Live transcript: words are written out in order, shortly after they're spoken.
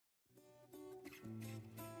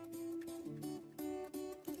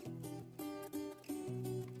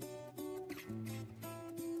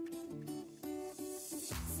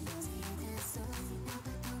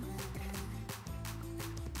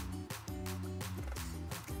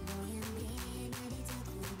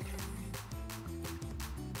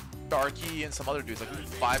Darky and some other dudes, like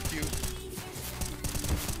 5Q.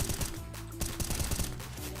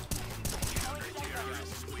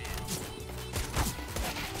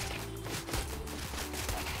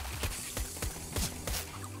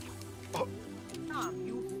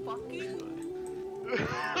 You fucking.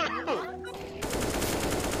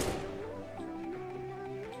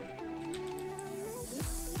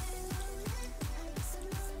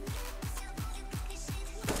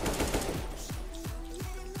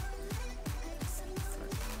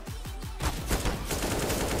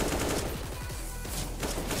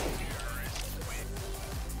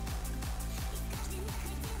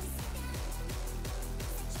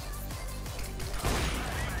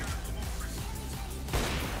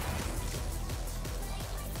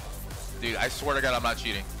 Dude, I swear to God, I'm not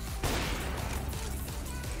cheating.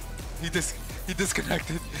 He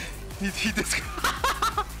disconnected. He he left.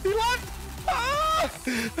 Ah!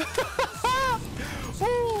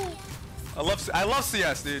 I love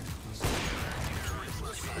CS, dude.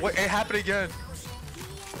 Wait, it happened again.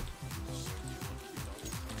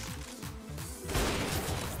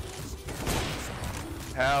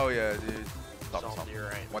 Hell yeah, dude. Stop. You're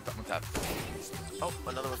right. One tap. Oh,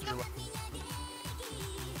 another one to your left.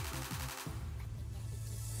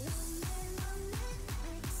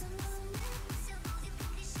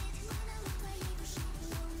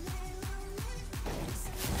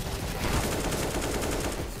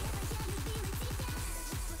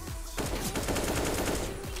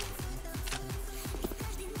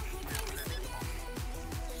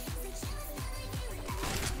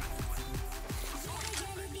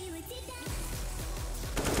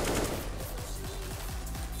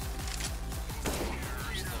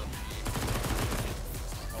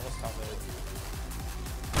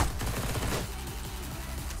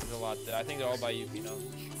 There's a lot there. I think they're all by UP now.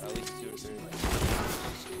 Or at least 2 or 3.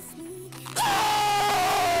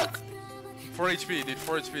 4 HP, dude.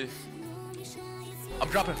 4 HP. I'm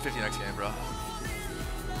dropping 50 next game, bro. I'm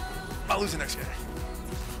not losing next game.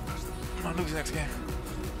 I'm not losing next game.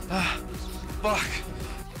 Ah, fuck.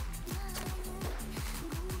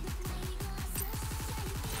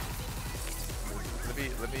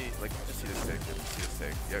 Let me, like, just see this stick. Just see this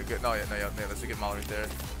stick. Yeah, good. No, yeah, let's get Molly right there.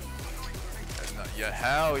 No, yeah,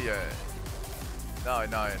 hell yeah. No,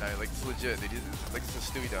 like, it's legit, dude. It's like, it's a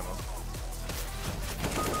Stewie demo.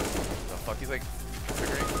 The fuck, he's like,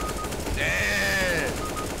 triggering. Damn!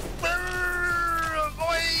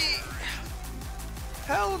 Boy!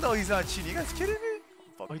 Hell no, he's not cheating. You guys kidding me?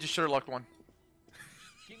 Fuck. Oh, he just Sherlocked one.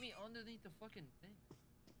 Get me underneath the fucking thing.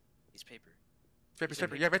 He's paper.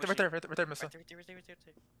 Paper. Yeah, right there, mister. Right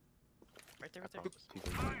there.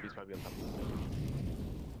 He's probably on top of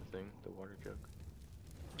the thing, the water jug.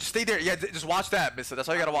 Just stay there. Yeah, just watch that, mister. That's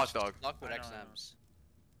all you gotta watch, dog. Stuck with XMs.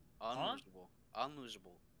 Unlosable.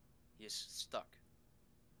 Unlosable. He is stuck.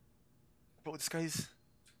 Bro, this guy's...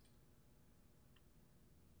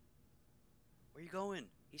 Where you going?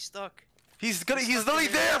 He's stuck. He's literally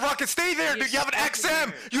there, Rocket. Stay there, dude. You have an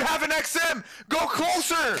XM. You have an XM. Go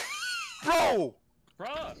closer, bro.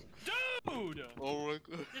 Bruh! Dude! Oh my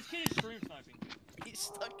god. This kid is stream sniping. He's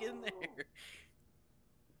stuck in there.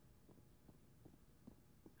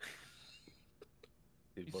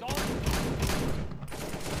 He saw it.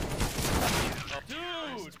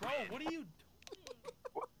 Dude, bro, what are you doing?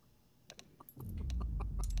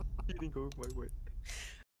 He didn't go my way.